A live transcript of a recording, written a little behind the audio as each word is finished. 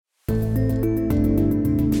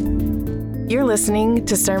You're listening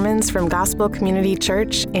to sermons from Gospel Community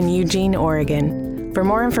Church in Eugene, Oregon. For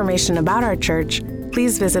more information about our church,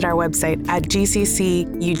 please visit our website at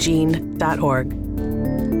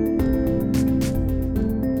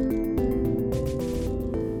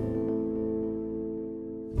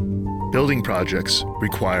gcceugene.org. Building projects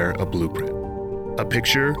require a blueprint, a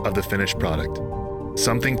picture of the finished product,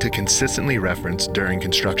 something to consistently reference during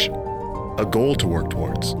construction, a goal to work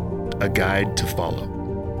towards, a guide to follow.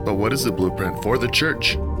 But what is the blueprint for the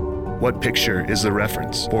church? What picture is the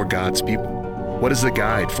reference for God's people? What is the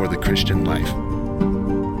guide for the Christian life?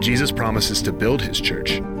 Jesus promises to build his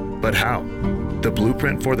church, but how? The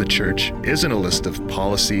blueprint for the church isn't a list of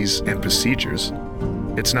policies and procedures.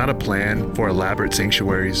 It's not a plan for elaborate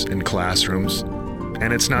sanctuaries and classrooms,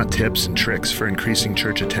 and it's not tips and tricks for increasing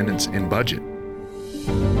church attendance and budget.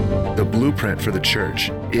 The blueprint for the church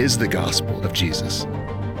is the gospel of Jesus.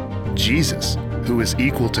 Jesus, who is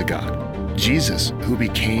equal to God. Jesus, who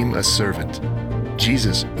became a servant.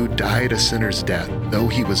 Jesus, who died a sinner's death, though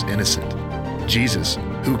he was innocent. Jesus,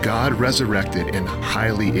 who God resurrected and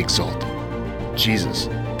highly exalted. Jesus,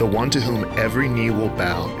 the one to whom every knee will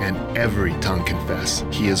bow and every tongue confess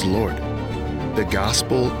he is Lord. The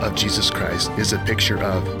gospel of Jesus Christ is a picture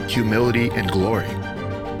of humility and glory,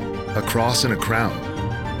 a cross and a crown,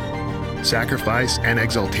 sacrifice and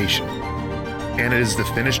exaltation. And it is the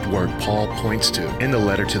finished work Paul points to in the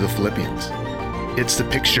letter to the Philippians. It's the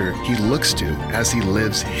picture he looks to as he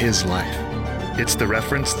lives his life. It's the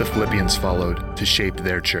reference the Philippians followed to shape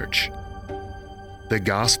their church. The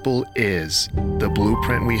gospel is the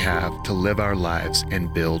blueprint we have to live our lives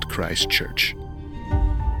and build Christ's church.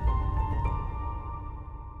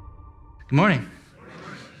 Good morning.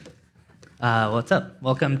 What's up?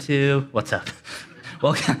 Welcome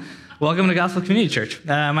to Gospel Community Church.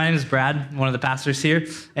 My name is Brad, one of the pastors here,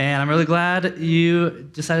 and I'm really glad you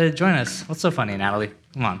decided to join us. What's so funny, Natalie?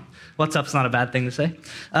 Come on. What's up's not a bad thing to say.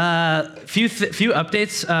 Few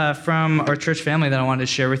updates from our church family that I wanted to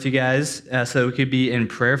share with you guys so that we could be in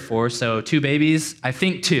prayer for. So 2 babies, I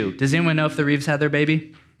think 2. Does anyone know if the Reeves had their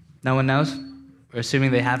baby? No one knows? We're assuming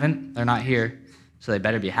they haven't. They're not here, so they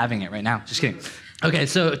better be having it right now. Just kidding. Okay,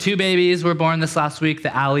 so 2 babies were born this last week.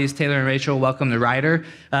 The Alleys, Taylor and Rachel, welcomed the Ryder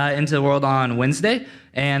into the world on Wednesday.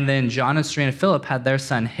 And then John and Serena Phillip had their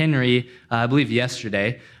son Henry, I believe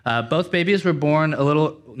yesterday. Both babies were born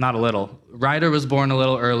Ryder was born a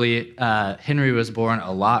little early. Henry was born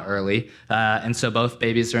a lot early. And so both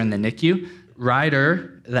babies are in the NICU.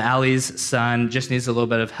 Ryder, the Alley's son, just needs a little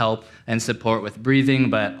bit of help and support with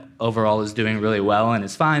breathing, but overall is doing really well and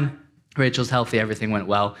is fine. Rachel's healthy, everything went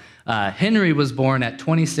well. Henry was born at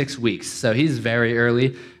 26 weeks, so he's very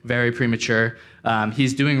early, very premature.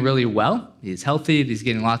 He's doing really well. He's healthy. He's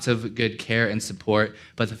getting lots of good care and support,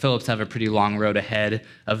 but the Phillips have a pretty long road ahead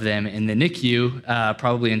of them in the NICU,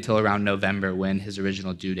 probably until around November when his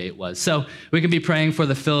original due date was. So we can be praying for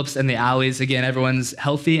the Phillips and the Alleys. Again, everyone's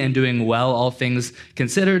healthy and doing well, all things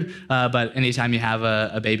considered, but anytime you have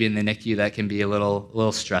a baby in the NICU, that can be a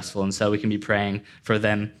little stressful, and so we can be praying for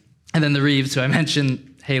them. And then the Reeves, who I mentioned,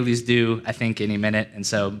 Haley's due, I think, any minute. And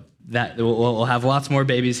so that we'll have lots more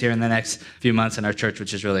babies here in the next few months in our church,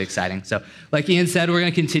 which is really exciting. So like Ian said, we're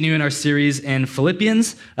going to continue in our series in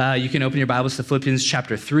Philippians. You can open your Bibles to Philippians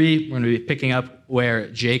chapter 3. We're going to be picking up where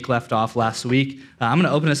Jake left off last week. I'm going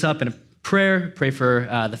to open us up in a prayer, pray for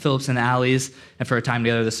the Phillips and the Alleys, and for a time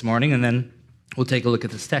together this morning, and then we'll take a look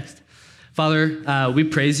at this text. Father, we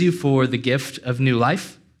praise you for the gift of new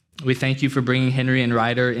life. We thank you for bringing Henry and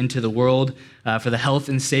Ryder into the world, for the health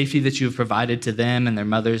and safety that you have provided to them and their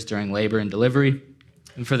mothers during labor and delivery,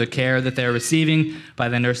 and for the care that they're receiving by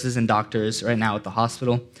the nurses and doctors right now at the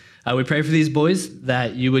hospital. We pray for these boys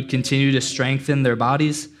that you would continue to strengthen their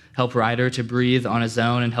bodies, help Ryder to breathe on his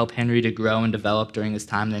own, and help Henry to grow and develop during his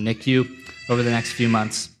time in the NICU over the next few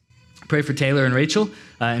months. Pray for Taylor and Rachel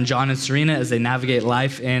and John and Serena as they navigate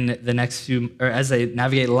life in and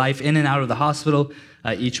out of the hospital,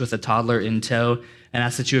 each with a toddler in tow, and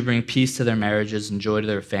ask that you would bring peace to their marriages and joy to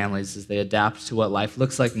their families as they adapt to what life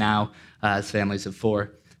looks like now as families of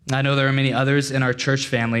 4. I know there are many others in our church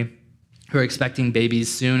family who are expecting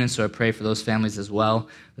babies soon, and so I pray for those families as well,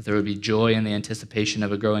 that there would be joy in the anticipation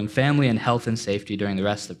of a growing family and health and safety during the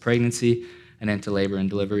rest of pregnancy and into labor and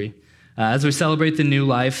delivery. As we celebrate the new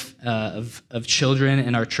life of children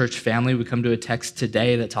in our church family, we come to a text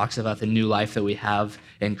today that talks about the new life that we have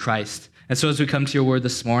in Christ. And so as we come to your word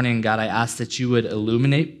this morning, God, I ask that you would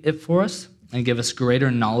illuminate it for us and give us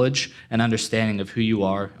greater knowledge and understanding of who you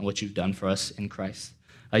are and what you've done for us in Christ.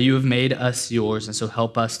 You have made us yours, and so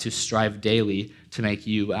help us to strive daily to make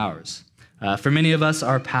you ours. For many of us,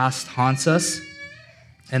 our past haunts us,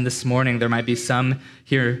 And this morning, there might be some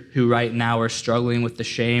here who right now are struggling with the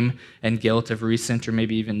shame and guilt of recent or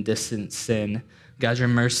maybe even distant sin. God, your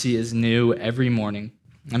mercy is new every morning.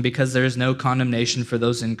 And because there is no condemnation for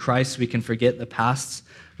those in Christ, we can forget the pasts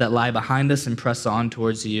that lie behind us and press on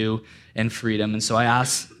towards you in freedom. And so I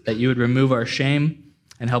ask that you would remove our shame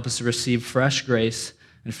and help us to receive fresh grace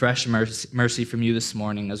and fresh mercy from you this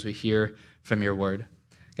morning as we hear from your word.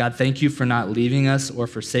 God, thank you for not leaving us or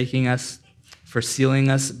forsaking us, for sealing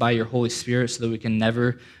us by your Holy Spirit so that we can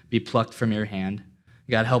never be plucked from your hand.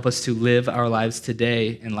 God, help us to live our lives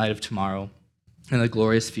today in light of tomorrow and the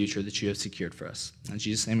glorious future that you have secured for us. In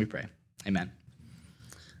Jesus' name we pray. Amen.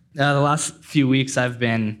 The last few weeks I've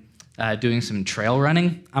been doing some trail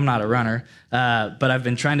running. I'm not a runner, but I've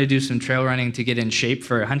been trying to do some trail running to get in shape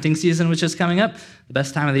for hunting season, which is coming up, the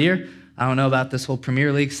best time of the year. I don't know about this whole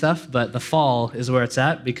Premier League stuff, but the fall is where it's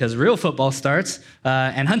at because real football starts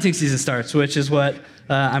and hunting season starts, which is what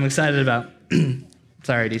I'm excited about.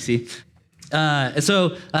 Sorry, DC.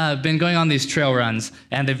 So I've been going on these trail runs,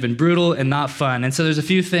 and they've been brutal and not fun. And so there's a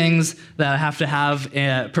few things that I have to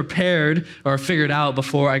have prepared or figured out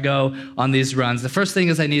before I go on these runs. The first thing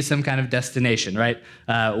is I need some kind of destination, right?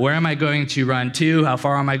 Where am I going to run to? How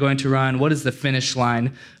far am I going to run? What is the finish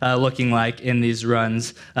line looking like in these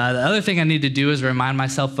runs? The other thing I need to do is remind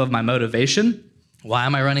myself of my motivation. Why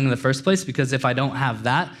am I running in the first place? Because if I don't have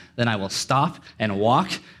that, then I will stop and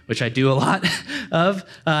walk, which I do a lot of.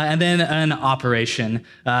 And then an operation.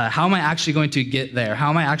 How am I actually going to get there?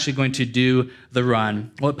 How am I actually going to do the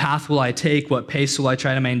run? What path will I take? What pace will I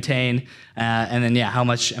try to maintain? And then, how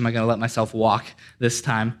much am I going to let myself walk this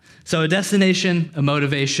time? So a destination, a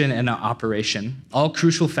motivation, and an operation. All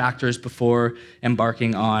crucial factors before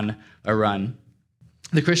embarking on a run.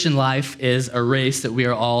 The Christian life is a race that we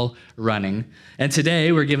are all running. And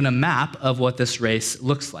today we're given a map of what this race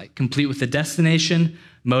looks like, complete with the destination,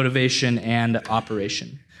 motivation, and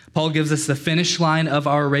operation. Paul gives us the finish line of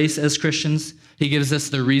our race as Christians. He gives us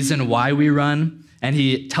the reason why we run, and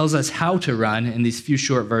he tells us how to run in these few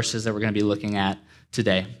short verses that we're going to be looking at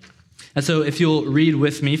today. And so if you'll read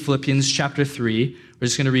with me Philippians chapter 3, we're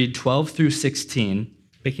just going to read 12 through 16,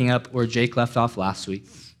 picking up where Jake left off last week.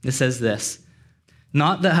 It says this: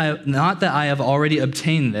 Not that I have already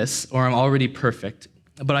obtained this or am already perfect,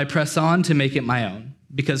 but I press on to make it my own,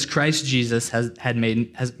 because Christ Jesus has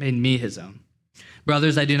made me his own.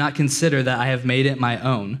 Brothers, I do not consider that I have made it my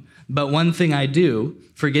own, but one thing I do,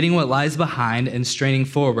 forgetting what lies behind and straining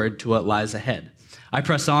forward to what lies ahead. I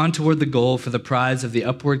press on toward the goal for the prize of the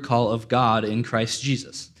upward call of God in Christ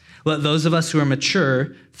Jesus. Let those of us who are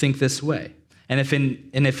mature think this way, and if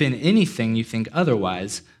in anything you think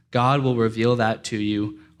otherwise, God will reveal that to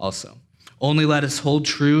you also. Only let us hold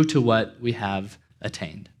true to what we have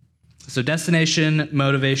attained. So destination,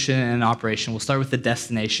 motivation, and operation. We'll start with the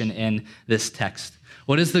destination in this text.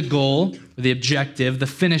 What is the goal, the objective, the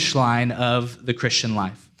finish line of the Christian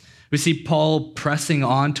life? We see Paul pressing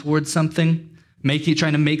on towards something,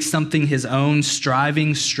 trying to make something his own,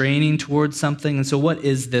 striving, straining towards something. And so what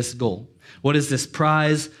is this goal? What is this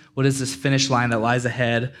prize? What is this finish line that lies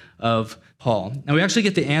ahead of Paul? And we actually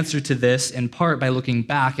get the answer to this in part by looking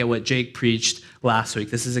back at what Jake preached last week.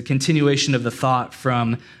 This is a continuation of the thought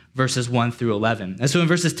from verses 1 through 11. And so in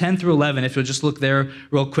verses 10 through 11, if you'll just look there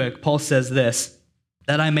real quick, Paul says this: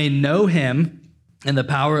 that I may know him in the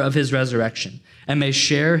power of his resurrection and may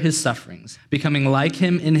share his sufferings, becoming like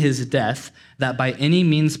him in his death, that by any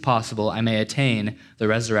means possible I may attain the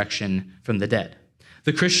resurrection from the dead.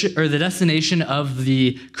 The destination of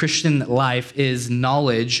the Christian life is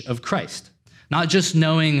knowledge of Christ. Not just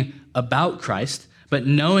knowing about Christ, but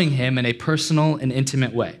knowing him in a personal and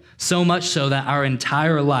intimate way. So much so that our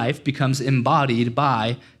entire life becomes embodied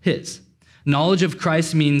by his. Knowledge of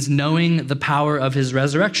Christ means knowing the power of his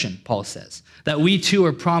resurrection, Paul says. That we too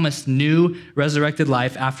are promised new resurrected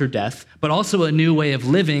life after death, but also a new way of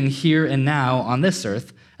living here and now on this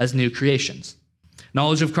earth as new creations.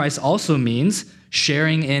 Knowledge of Christ also means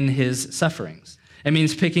sharing in his sufferings. It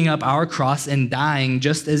means picking up our cross and dying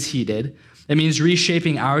just as he did. It means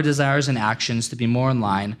reshaping our desires and actions to be more in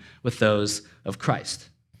line with those of Christ.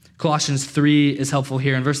 Colossians 3 is helpful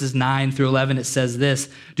here. In verses 9 through 11, it says this: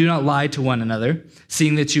 do not lie to one another,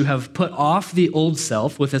 seeing that you have put off the old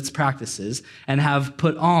self with its practices and have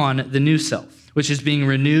put on the new self, which is being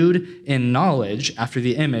renewed in knowledge after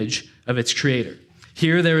the image of its creator.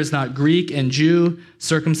 Here there is not Greek and Jew,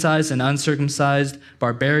 circumcised and uncircumcised,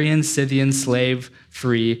 barbarian, Scythian, slave,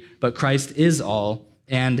 free, but Christ is all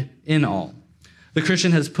and in all. The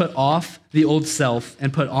Christian has put off the old self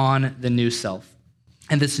and put on the new self.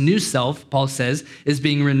 And this new self, Paul says, is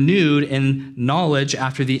being renewed in knowledge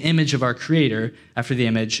after the image of our Creator, after the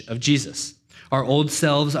image of Jesus. Our old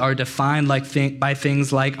selves are defined by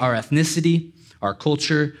things like our ethnicity, our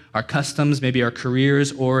culture, our customs, maybe our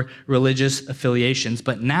careers or religious affiliations.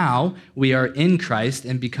 But now we are in Christ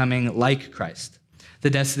and becoming like Christ. The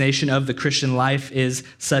destination of the Christian life is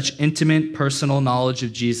such intimate personal knowledge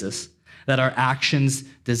of Jesus that our actions,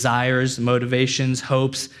 desires, motivations,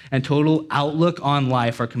 hopes, and total outlook on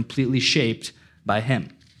life are completely shaped by him.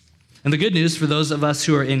 And the good news for those of us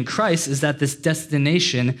who are in Christ is that this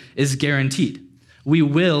destination is guaranteed. We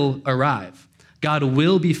will arrive. God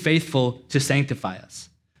will be faithful to sanctify us,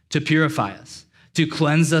 to purify us, to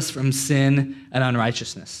cleanse us from sin and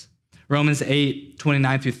unrighteousness. Romans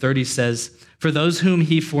 8:29-30 says, "For those whom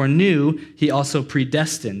he foreknew, he also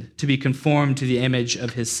predestined to be conformed to the image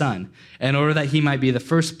of his Son, in order that he might be the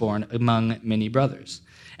firstborn among many brothers.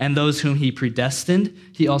 And those whom he predestined,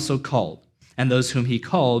 he also called. And those whom he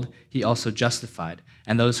called, he also justified.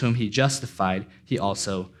 And those whom he justified, he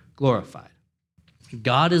also glorified."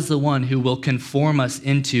 God is the one who will conform us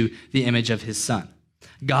into the image of his Son.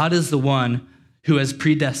 God is the one who has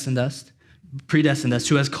predestined us,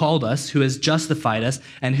 who has called us, who has justified us,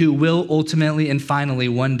 and who will ultimately and finally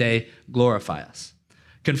one day glorify us.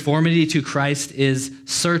 Conformity to Christ is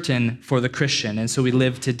certain for the Christian, and so we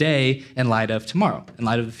live today in light of tomorrow, in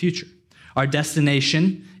light of the future. Our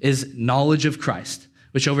destination is knowledge of Christ,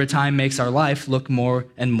 which over time makes our life look more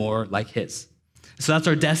and more like his. So that's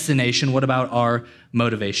our destination. What about our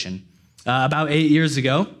motivation? About 8 years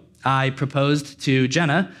ago, I proposed to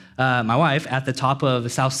Jenna, my wife, at the top of the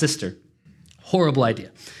South Sister. Horrible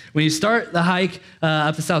idea. When you start the hike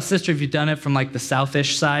up the South Sister, if you've done it from like the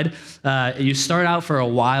southish side, you start out for a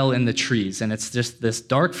while in the trees, and it's just this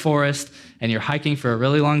dark forest, and you're hiking for a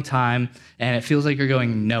really long time, and it feels like you're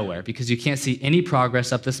going nowhere because you can't see any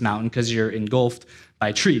progress up this mountain because you're engulfed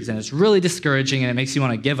by trees, and it's really discouraging, and it makes you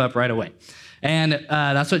want to give up right away. And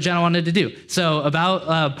that's what Jenna wanted to do. So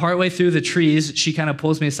about partway through the trees, she kind of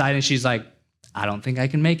pulls me aside and she's like, "I don't think I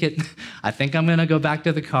can make it. I think I'm going to go back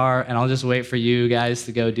to the car and I'll just wait for you guys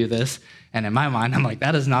to go do this." And in my mind, I'm like,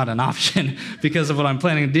 that is not an option because of what I'm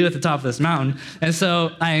planning to do at the top of this mountain. And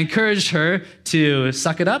so I encouraged her to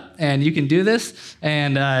suck it up and you can do this.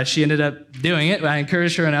 And she ended up doing it. I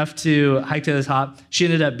encouraged her enough to hike to the top. She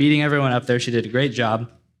ended up beating everyone up there. She did a great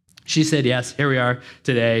job. She said, yes, here we are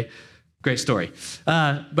today. Great story.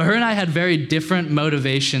 But her and I had very different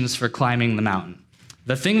motivations for climbing the mountain.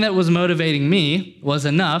 The thing that was motivating me was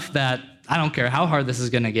enough that I don't care how hard this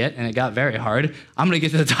is going to get, and it got very hard. I'm going to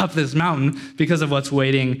get to the top of this mountain because of what's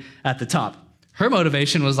waiting at the top. Her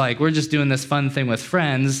motivation was like, we're just doing this fun thing with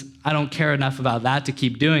friends. I don't care enough about that to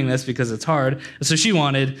keep doing this because it's hard. So she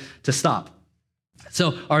wanted to stop.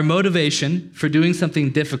 So our motivation for doing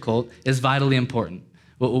something difficult is vitally important.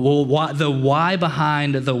 The why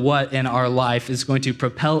behind the what in our life is going to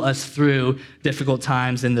propel us through difficult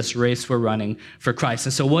times in this race we're running for Christ.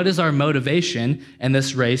 And so what is our motivation in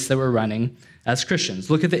this race that we're running as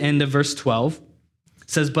Christians? Look at the end of verse 12.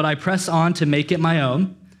 It says, "But I press on to make it my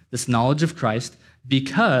own, this knowledge of Christ,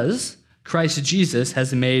 because Christ Jesus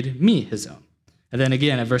has made me his own." And then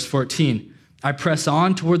again at verse 14, "I press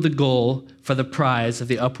on toward the goal for the prize of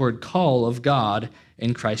the upward call of God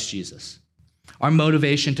in Christ Jesus." Our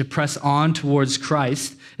motivation to press on towards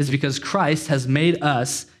Christ is because Christ has made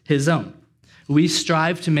us his own. We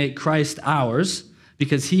strive to make Christ ours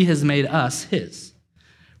because he has made us his.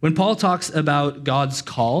 When Paul talks about God's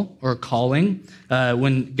call or calling,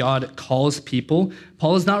 when God calls people,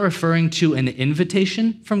 Paul is not referring to an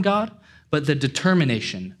invitation from God, but the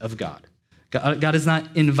determination of God. God is not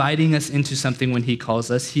inviting us into something when he calls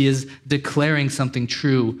us. He is declaring something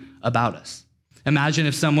true about us. Imagine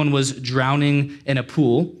if someone was drowning in a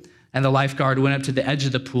pool and the lifeguard went up to the edge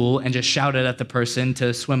of the pool and just shouted at the person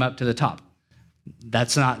to swim up to the top.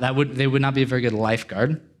 They would not be a very good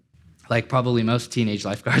lifeguard, like probably most teenage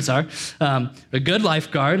lifeguards are. A good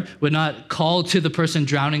lifeguard would not call to the person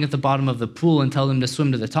drowning at the bottom of the pool and tell them to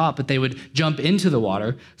swim to the top, but they would jump into the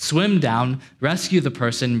water, swim down, rescue the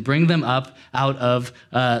person, bring them up out of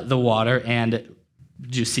the water, and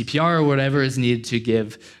do CPR or whatever is needed to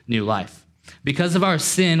give new life. Because of our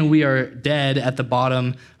sin, we are dead at the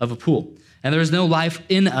bottom of a pool. And there is no life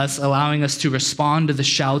in us allowing us to respond to the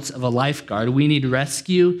shouts of a lifeguard. We need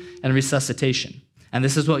rescue and resuscitation. And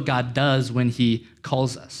this is what God does when he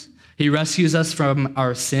calls us. He rescues us from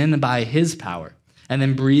our sin by his power and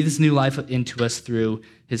then breathes new life into us through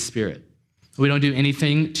his Spirit. We don't do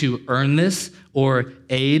anything to earn this or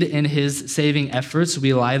aid in his saving efforts.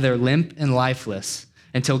 We lie there limp and lifeless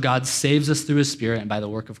until God saves us through his Spirit and by the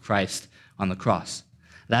work of Christ on the cross.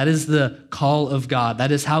 That is the call of God.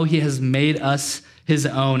 That is how he has made us his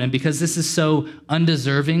own. And because this is so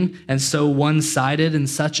undeserving and so one-sided and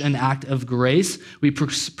such an act of grace, we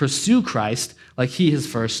pursue Christ like he has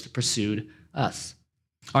first pursued us.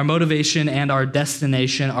 Our motivation and our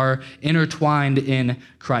destination are intertwined in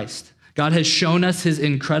Christ. God has shown us his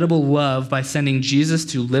incredible love by sending Jesus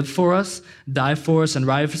to live for us, die for us, and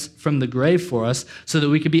rise from the grave for us so that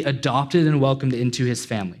we could be adopted and welcomed into his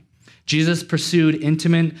family. Jesus pursued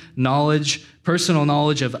intimate knowledge, personal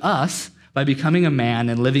knowledge of us by becoming a man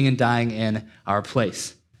and living and dying in our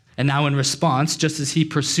place. And now in response, just as he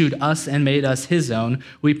pursued us and made us his own,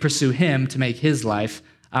 we pursue him to make his life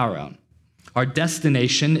our own. Our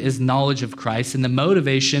destination is knowledge of Christ, and the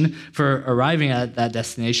motivation for arriving at that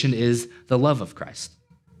destination is the love of Christ.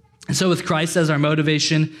 And so with Christ as our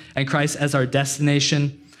motivation and Christ as our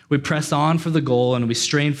destination, we press on for the goal and we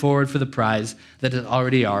strain forward for the prize that is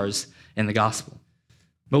already ours in the gospel.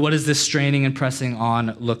 But what does this straining and pressing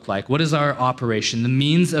on look like? What is our operation, the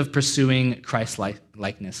means of pursuing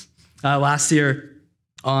Christ-likeness? Last year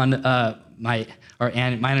on mine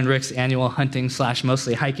and Rick's annual hunting /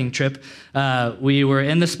 mostly hiking trip, we were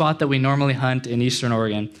in the spot that we normally hunt in Eastern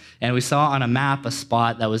Oregon, and we saw on a map a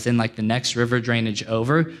spot that was in like the next river drainage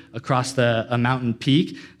over across a mountain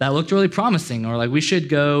peak that looked really promising. Or like we should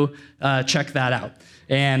go check that out.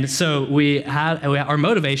 And so our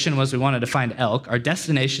motivation was we wanted to find elk. Our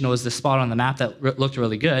destination was the spot on the map that looked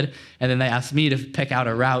really good, and then they asked me to pick out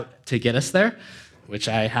a route to get us there, which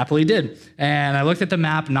I happily did. And I looked at the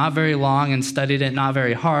map not very long and studied it not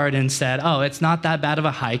very hard and said, oh, it's not that bad of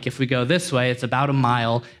a hike. If we go this way, it's about a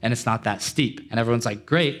mile and it's not that steep. And everyone's like,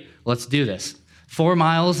 great, let's do this. 4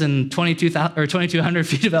 miles and 2,200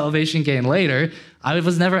 feet of elevation gain later, I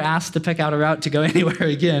was never asked to pick out a route to go anywhere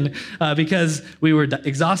again because we were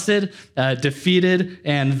exhausted, defeated,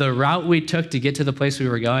 and the route we took to get to the place we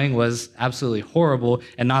were going was absolutely horrible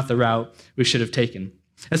and not the route we should have taken.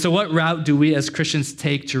 And so what route do we as Christians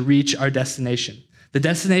take to reach our destination? The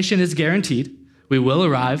destination is guaranteed. We will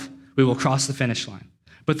arrive. We will cross the finish line.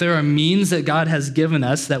 But there are means that God has given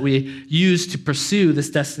us that we use to pursue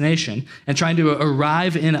this destination, and trying to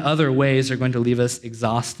arrive in other ways are going to leave us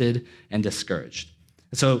exhausted and discouraged.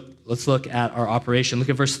 And so let's look at our operation. Look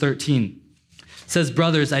at verse 13. It says,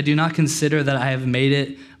 "Brothers, I do not consider that I have made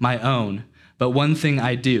it my own, but one thing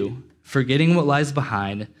I do, forgetting what lies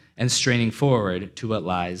behind and straining forward to what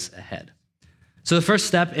lies ahead." So the first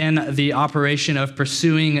step in the operation of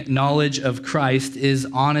pursuing knowledge of Christ is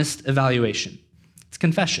honest evaluation. It's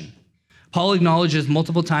confession. Paul acknowledges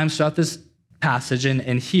multiple times throughout this passage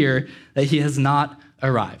and here that he has not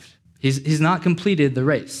arrived. He's not completed the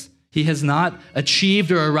race. He has not achieved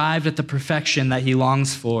or arrived at the perfection that he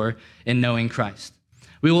longs for in knowing Christ.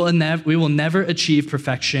 We will never achieve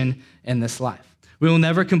perfection in this life. We will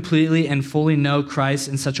never completely and fully know Christ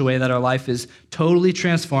in such a way that our life is totally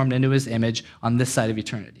transformed into his image on this side of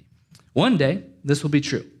eternity. One day, this will be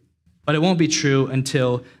true. But it won't be true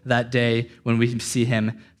until that day when we see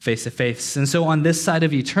him face to face. And so on this side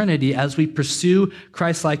of eternity, as we pursue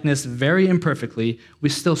Christ-likeness very imperfectly, we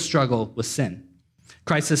still struggle with sin.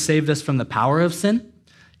 Christ has saved us from the power of sin.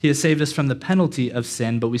 He has saved us from the penalty of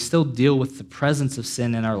sin, but we still deal with the presence of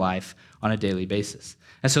sin in our life on a daily basis.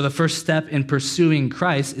 And so the first step in pursuing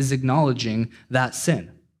Christ is acknowledging that sin.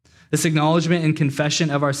 This acknowledgement and confession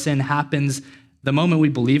of our sin happens the moment we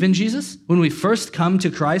believe in Jesus. When we first come to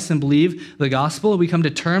Christ and believe the gospel, we come to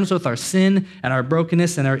terms with our sin and our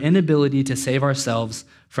brokenness and our inability to save ourselves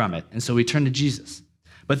from it. And so we turn to Jesus.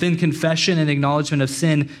 But then confession and acknowledgement of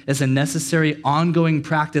sin is a necessary ongoing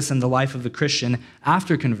practice in the life of the Christian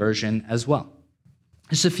after conversion as well.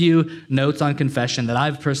 Just a few notes on confession that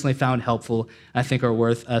I've personally found helpful and I think are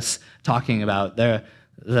worth us talking about.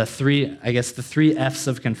 The three F's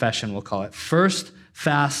of confession, we'll call it: first,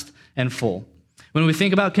 fast, and full. When we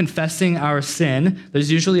think about confessing our sin,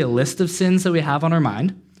 there's usually a list of sins that we have on our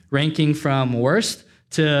mind, ranking from worst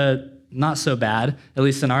to not so bad, at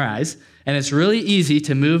least in our eyes. And it's really easy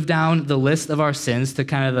to move down the list of our sins to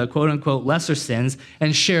kind of the quote-unquote lesser sins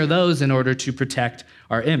and share those in order to protect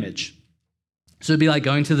our image. So it'd be like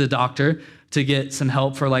going to the doctor to get some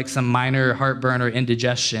help for like some minor heartburn or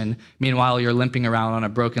indigestion. Meanwhile, you're limping around on a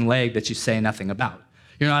broken leg that you say nothing about.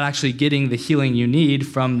 You're not actually getting the healing you need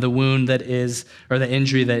from the wound that is, or the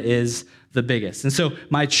injury that is the biggest. And so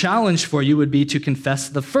my challenge for you would be to confess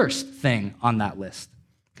the first thing on that list.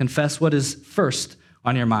 Confess what is first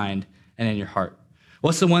on your mind and in your heart.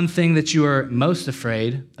 What's the one thing that you are most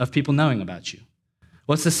afraid of people knowing about you?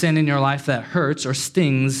 What's the sin in your life that hurts or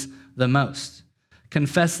stings the most?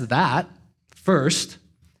 Confess that first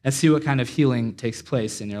and see what kind of healing takes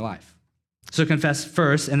place in your life. So confess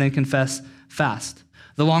first and then confess fast.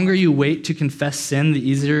 The longer you wait to confess sin, the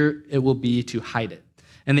easier it will be to hide it.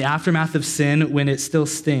 In the aftermath of sin, when it still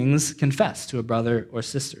stings, confess to a brother or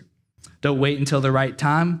sister. Don't wait until the right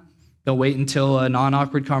time. Don't wait until a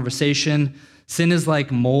non-awkward conversation. Sin is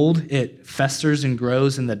like mold. It festers and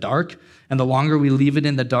grows in the dark. And the longer we leave it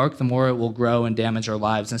in the dark, the more it will grow and damage our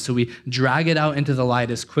lives. And so we drag it out into the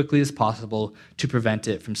light as quickly as possible to prevent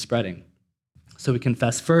it from spreading. So we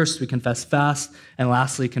confess first, we confess fast, and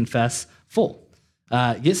lastly, confess full.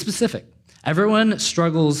 Get specific. Everyone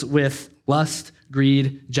struggles with lust,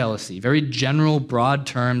 greed, jealousy, very general, broad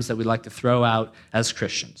terms that we like to throw out as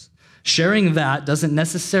Christians. Sharing that doesn't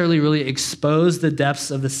necessarily really expose the depths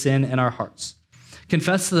of the sin in our hearts.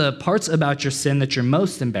 Confess the parts about your sin that you're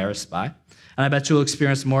most embarrassed by, and I bet you'll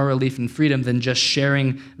experience more relief and freedom than just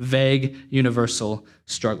sharing vague, universal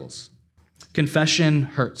struggles. Confession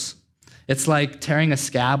hurts. It's like tearing a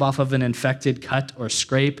scab off of an infected cut or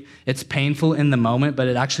scrape. It's painful in the moment, but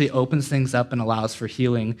it actually opens things up and allows for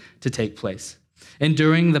healing to take place.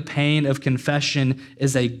 Enduring the pain of confession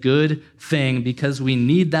is a good thing because we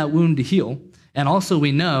need that wound to heal, and also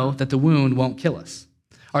we know that the wound won't kill us.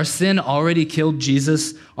 Our sin already killed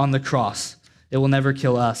Jesus on the cross. It will never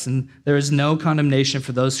kill us, and there is no condemnation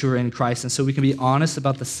for those who are in Christ, and so we can be honest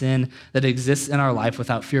about the sin that exists in our life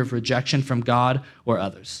without fear of rejection from God or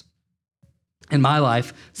others. In my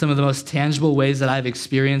life, some of the most tangible ways that I've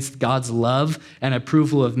experienced God's love and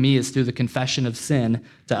approval of me is through the confession of sin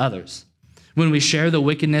to others. When we share the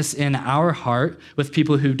wickedness in our heart with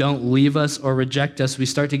people who don't leave us or reject us, we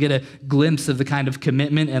start to get a glimpse of the kind of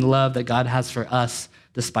commitment and love that God has for us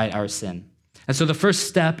despite our sin. And so the first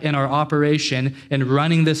step in our operation in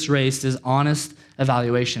running this race is honest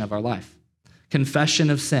evaluation of our life. Confession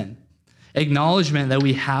of sin. Acknowledgement that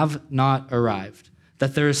we have not arrived,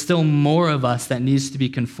 that there is still more of us that needs to be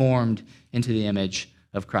conformed into the image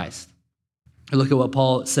of Christ. Look at what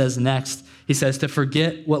Paul says next. He says to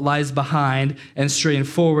forget what lies behind and strain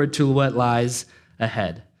forward to what lies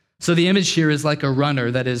ahead. So the image here is like a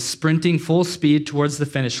runner that is sprinting full speed towards the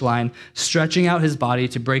finish line, stretching out his body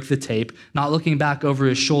to break the tape, not looking back over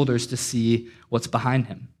his shoulders to see what's behind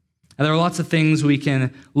him. And there are lots of things we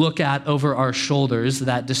can look at over our shoulders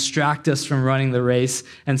that distract us from running the race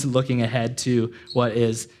and looking ahead to what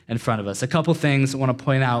is in front of us. A couple things I want to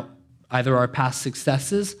point out, either our past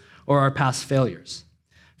successes or our past failures.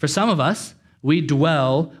 For some of us, we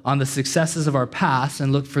dwell on the successes of our past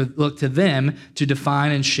and look to them to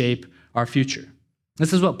define and shape our future.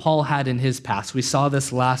 This is what Paul had in his past. We saw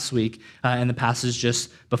this last week in the passage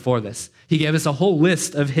just before this. He gave us a whole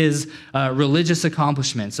list of his religious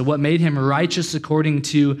accomplishments, of what made him righteous according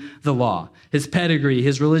to the law, his pedigree,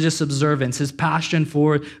 his religious observance, his passion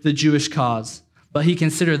for the Jewish cause. But he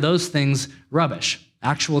considered those things rubbish,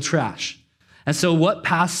 actual trash. And so what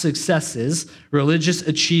past successes, religious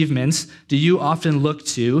achievements, do you often look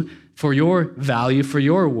to for your value, for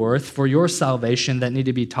your worth, for your salvation that need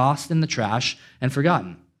to be tossed in the trash and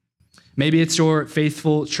forgotten? Maybe it's your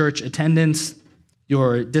faithful church attendance,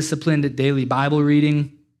 your disciplined daily Bible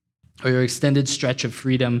reading, or your extended stretch of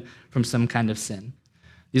freedom from some kind of sin.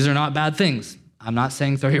 These are not bad things. I'm not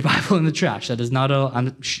saying throw your Bible in the trash. That is not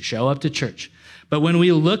show up to church. But when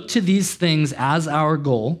we look to these things as our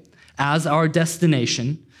goal, as our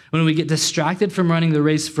destination, when we get distracted from running the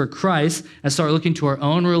race for Christ and start looking to our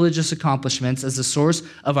own religious accomplishments as the source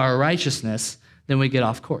of our righteousness, then we get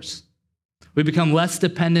off course. We become less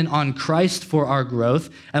dependent on Christ for our growth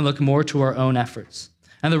and look more to our own efforts.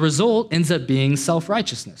 And the result ends up being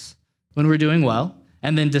self-righteousness when we're doing well,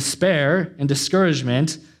 and then despair and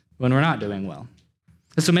discouragement when we're not doing well.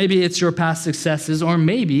 And so maybe it's your past successes, or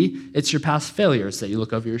maybe it's your past failures that you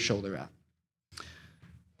look over your shoulder at.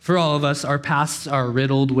 For all of us, our pasts are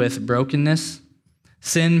riddled with brokenness,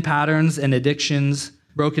 sin patterns and addictions,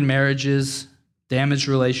 broken marriages, damaged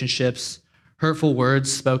relationships, hurtful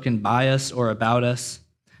words spoken by us or about us,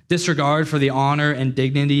 disregard for the honor and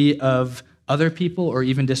dignity of other people, or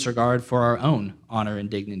even disregard for our own honor and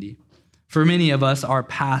dignity. For many of us, our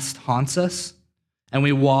past haunts us, and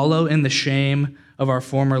we wallow in the shame of our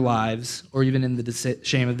former lives, or even in the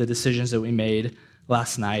shame of the decisions that we made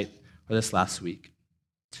last night or this last week.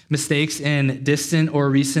 Mistakes in distant or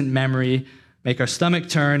recent memory make our stomach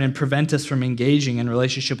turn and prevent us from engaging in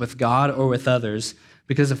relationship with God or with others,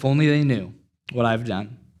 because if only they knew what I've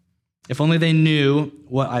done, if only they knew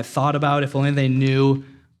what I thought about, if only they knew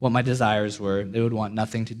what my desires were, they would want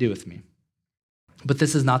nothing to do with me. But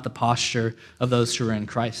this is not the posture of those who are in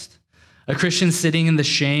Christ. A Christian sitting in the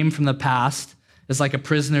shame from the past is like a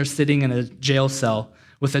prisoner sitting in a jail cell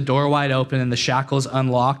with the door wide open and the shackles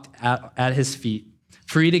unlocked at his feet,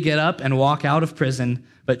 free to get up and walk out of prison,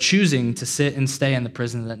 but choosing to sit and stay in the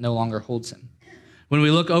prison that no longer holds him. When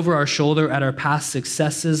we look over our shoulder at our past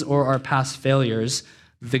successes or our past failures,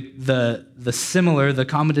 the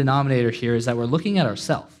common denominator here is that we're looking at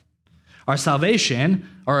ourselves. Our salvation,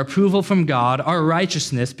 our approval from God, our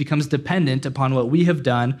righteousness becomes dependent upon what we have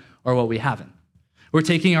done or what we haven't. We're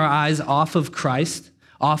taking our eyes off of Christ,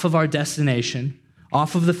 off of our destination,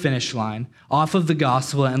 off of the finish line, off of the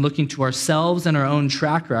gospel, and looking to ourselves and our own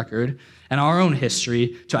track record and our own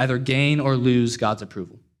history to either gain or lose God's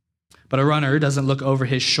approval. But a runner doesn't look over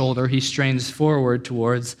his shoulder. He strains forward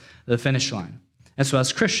towards the finish line. And so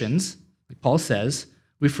as Christians, like Paul says,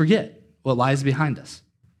 we forget what lies behind us.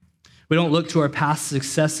 We don't look to our past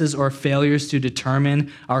successes or failures to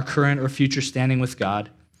determine our current or future standing with God.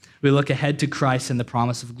 We look ahead to Christ and the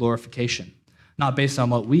promise of glorification, not based on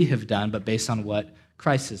what we have done, but based on what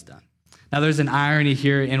Christ has done. Now, there's an irony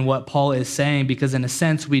here in what Paul is saying, because in a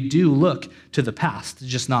sense, we do look to the past,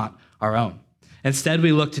 just not our own. Instead,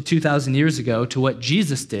 we look to 2,000 years ago to what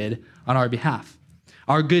Jesus did on our behalf.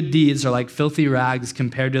 Our good deeds are like filthy rags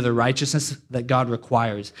compared to the righteousness that God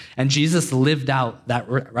requires, and Jesus lived out that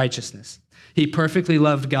righteousness. He perfectly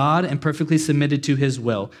loved God and perfectly submitted to his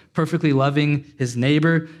will, perfectly loving his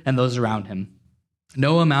neighbor and those around him.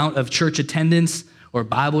 No amount of church attendance or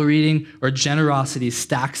Bible reading or generosity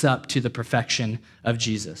stacks up to the perfection of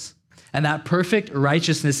Jesus. And that perfect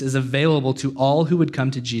righteousness is available to all who would come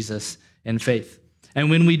to Jesus in faith. And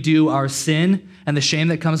when we do, our sin and the shame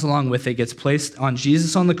that comes along with it gets placed on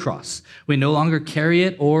Jesus on the cross. We no longer carry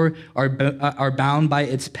it or are bound by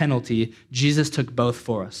its penalty. Jesus took both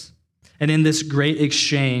for us. And in this great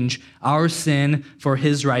exchange, our sin for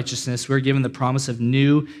his righteousness, we're given the promise of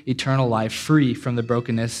new eternal life, free from the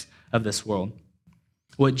brokenness of this world.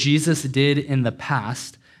 What Jesus did in the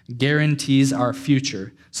past guarantees our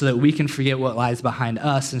future so that we can forget what lies behind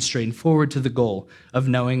us and straighten forward to the goal of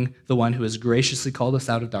knowing the one who has graciously called us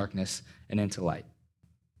out of darkness and into light.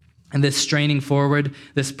 And this straining forward,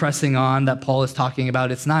 this pressing on that Paul is talking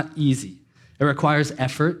about, it's not easy. It requires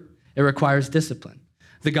effort. It requires discipline.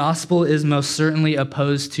 The gospel is most certainly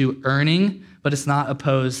opposed to earning, but it's not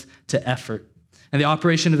opposed to effort. And the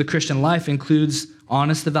operation of the Christian life includes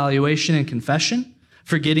honest evaluation and confession,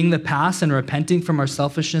 forgetting the past and repenting from our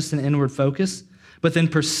selfishness and inward focus, but then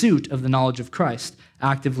pursuit of the knowledge of Christ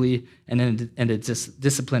actively and in a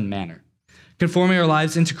disciplined manner. Conforming our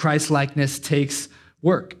lives into Christ-likeness takes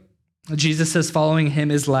work. Jesus says following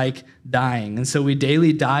him is like dying, and so we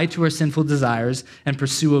daily die to our sinful desires and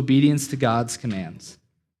pursue obedience to God's commands.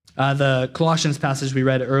 The Colossians passage we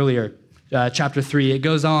read earlier, chapter 3, it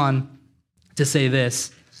goes on to say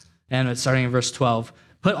this, and it's starting in verse 12.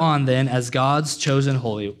 Put on then as God's chosen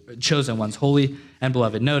ones, holy and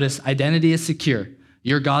beloved. Notice, identity is secure.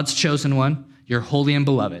 You're God's chosen one. You're holy and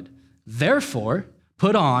beloved. Therefore,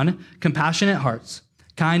 put on compassionate hearts,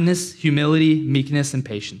 kindness, humility, meekness, and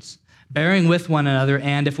patience, bearing with one another,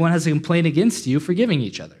 and if one has a complaint against you, forgiving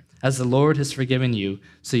each other. As the Lord has forgiven you,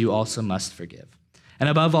 so you also must forgive. And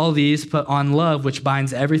above all these, put on love, which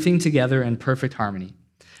binds everything together in perfect harmony.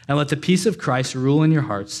 And let the peace of Christ rule in your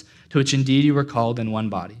hearts, to which indeed you were called in one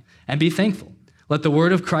body. And be thankful. Let the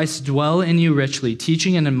word of Christ dwell in you richly,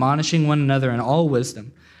 teaching and admonishing one another in all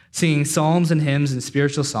wisdom, singing psalms and hymns and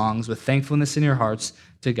spiritual songs with thankfulness in your hearts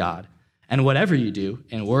to God. And whatever you do,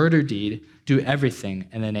 in word or deed, do everything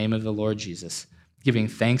in the name of the Lord Jesus, giving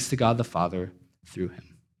thanks to God the Father through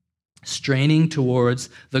him. Straining towards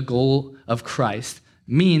the goal of Christ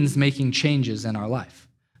means making changes in our life.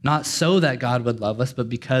 Not so that God would love us, but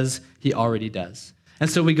because he already does. And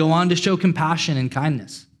so we go on to show compassion and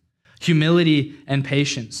kindness, humility and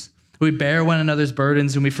patience. We bear one another's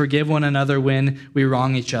burdens and we forgive one another when we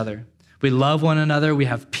wrong each other. We love one another. We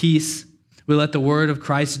have peace. We let the word of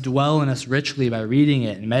Christ dwell in us richly by reading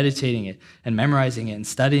it and meditating it and memorizing it and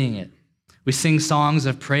studying it. We sing songs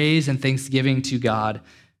of praise and thanksgiving to God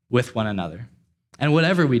with one another. And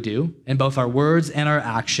whatever we do, in both our words and our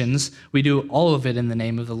actions, we do all of it in the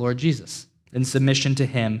name of the Lord Jesus, in submission to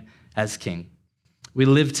him as King. We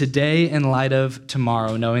live today in light of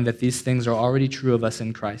tomorrow, knowing that these things are already true of us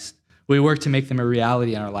in Christ. We work to make them a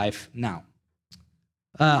reality in our life now.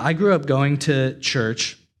 I grew up going to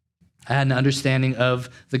church. I had an understanding of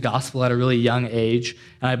the gospel at a really young age,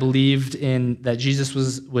 and I believed in that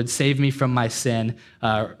Jesus would save me from my sin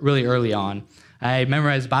really early on. I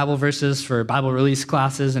memorized Bible verses for Bible release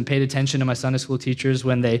classes and paid attention to my Sunday school teachers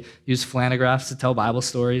when they used flanagraphs to tell Bible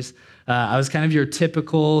stories. I was kind of your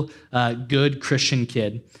typical good Christian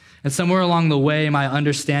kid. And somewhere along the way, my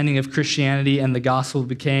understanding of Christianity and the gospel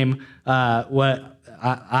became what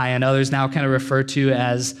I and others now kind of refer to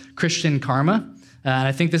as Christian karma. And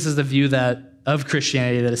I think this is the view of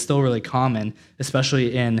Christianity that is still really common,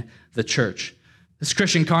 especially in the church. This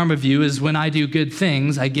Christian karma view is when I do good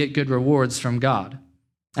things, I get good rewards from God.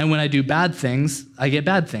 And when I do bad things, I get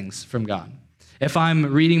bad things from God. If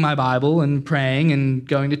I'm reading my Bible and praying and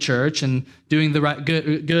going to church and doing the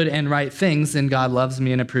good and right things, then God loves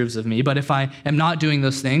me and approves of me. But if I am not doing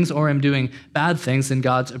those things or am doing bad things, then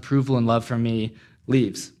God's approval and love for me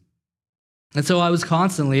leaves. And so I was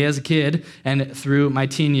constantly, as a kid and through my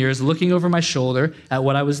teen years, looking over my shoulder at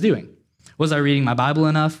what I was doing. Was I reading my Bible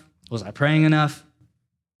enough? Was I praying enough?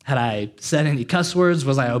 Had I said any cuss words?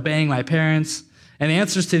 Was I obeying my parents? And the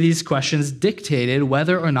answers to these questions dictated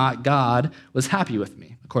whether or not God was happy with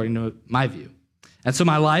me, according to my view. And so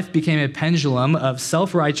my life became a pendulum of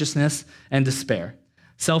self-righteousness and despair.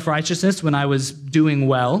 Self-righteousness when I was doing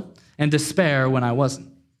well, and despair when I wasn't.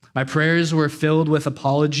 My prayers were filled with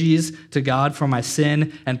apologies to God for my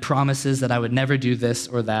sin and promises that I would never do this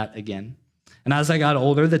or that again. And as I got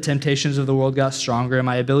older, the temptations of the world got stronger, and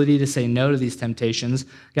my ability to say no to these temptations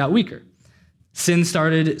got weaker. Sin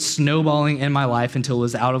started snowballing in my life until it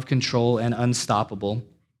was out of control and unstoppable.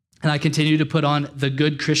 And I continued to put on the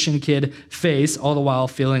good Christian kid face, all the while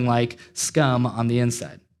feeling like scum on the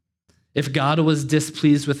inside. If God was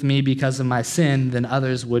displeased with me because of my sin, then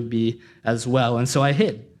others would be as well. And so I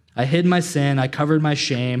hid. I hid my sin, I covered my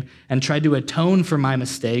shame, and tried to atone for my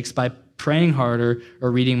mistakes by praying harder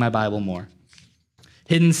or reading my Bible more.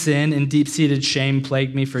 Hidden sin and deep-seated shame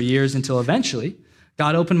plagued me for years until eventually,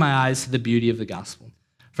 God opened my eyes to the beauty of the gospel.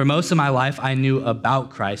 For most of my life, I knew about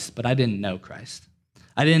Christ, but I didn't know Christ.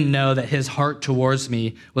 I didn't know that his heart towards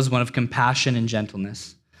me was one of compassion and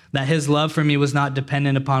gentleness, that his love for me was not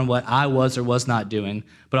dependent upon what I was or was not doing,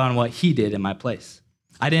 but on what he did in my place.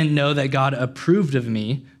 I didn't know that God approved of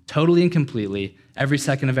me totally and completely every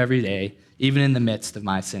second of every day, even in the midst of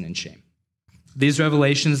my sin and shame. These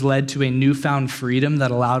revelations led to a newfound freedom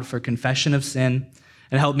that allowed for confession of sin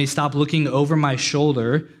and helped me stop looking over my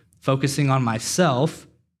shoulder, focusing on myself,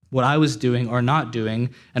 what I was doing or not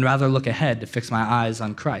doing, and rather look ahead to fix my eyes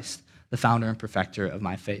on Christ, the founder and perfecter of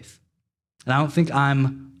my faith. And I don't think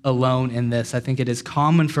I'm alone in this. I think it is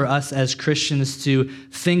common for us as Christians to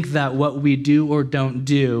think that what we do or don't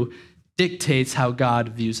do dictates how God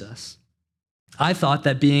views us. I thought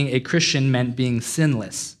that being a Christian meant being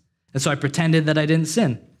sinless, and so I pretended that I didn't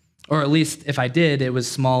sin, or at least if I did, it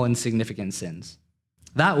was small, insignificant sins.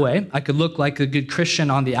 That way, I could look like a good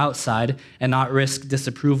Christian on the outside and not risk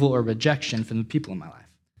disapproval or rejection from the people in my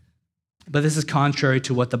life. But this is contrary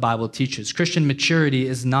to what the Bible teaches. Christian maturity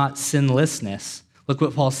is not sinlessness. Look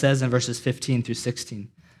what Paul says in verses 15 through 16.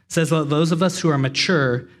 It says, "Let those of us who are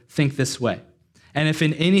mature think this way. And if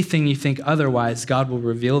in anything you think otherwise, God will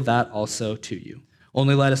reveal that also to you.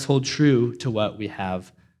 Only let us hold true to what we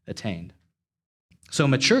have attained." So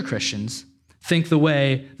mature Christians think the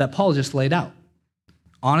way that Paul just laid out,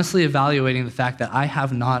 honestly evaluating the fact that I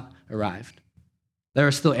have not arrived. There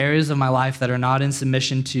are still areas of my life that are not in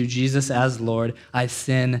submission to Jesus as Lord. I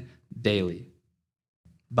sin daily.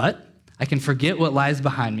 But I can forget what lies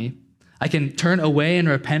behind me. I can turn away and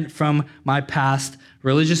repent from my past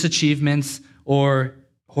religious achievements or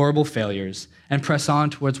horrible failures and press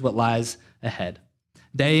on towards what lies ahead.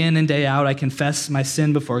 Day in and day out, I confess my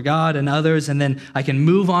sin before God and others, and then I can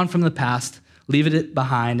move on from the past, leave it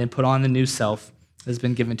behind, and put on the new self that has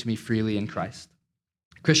been given to me freely in Christ.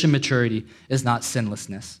 Christian maturity is not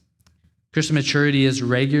sinlessness. Christian maturity is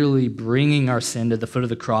regularly bringing our sin to the foot of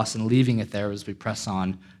the cross and leaving it there as we press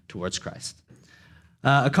on towards Christ.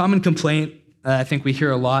 A common complaint I think we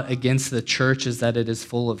hear a lot against the church is that it is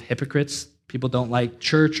full of hypocrites. People don't like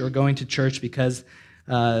church or going to church because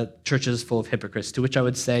church is full of hypocrites, to which I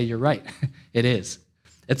would say you're right. It is.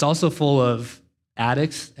 It's also full of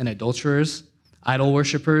addicts and adulterers, idol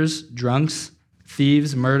worshipers, drunks,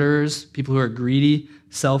 thieves, murderers, people who are greedy,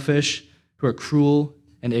 selfish, who are cruel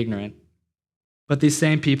and ignorant. But these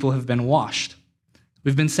same people have been washed.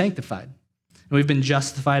 We've been sanctified, and we've been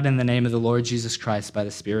justified in the name of the Lord Jesus Christ by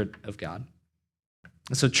the Spirit of God.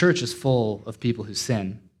 And so church is full of people who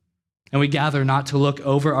sin. And we gather not to look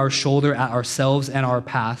over our shoulder at ourselves and our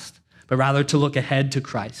past, but rather to look ahead to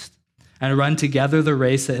Christ and run together the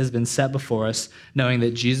race that has been set before us, knowing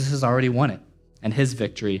that Jesus has already won it, and his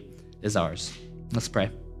victory is ours. Let's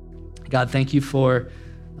pray. God, thank you for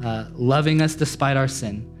loving us despite our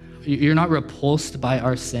sin. You're not repulsed by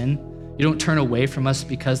our sin. You don't turn away from us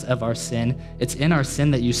because of our sin. It's in our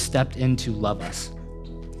sin that you stepped in to love us.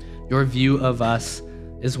 Your view of us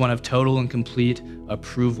is one of total and complete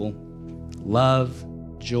approval, love,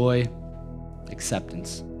 joy,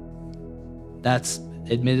 acceptance. That's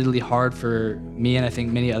admittedly hard for me and I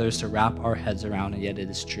think many others to wrap our heads around, and yet it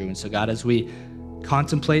is true. And so God, as we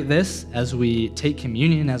contemplate this, as we take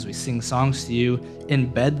communion, as we sing songs to you,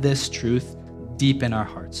 embed this truth deep in our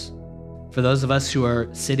hearts. For those of us who are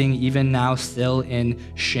sitting even now still in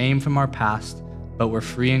shame from our past, but we're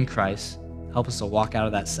free in Christ, help us to walk out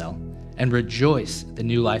of that cell and rejoice the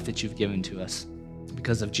new life that you've given to us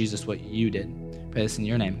because of Jesus, what you did. Pray this in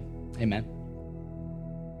your name. Amen.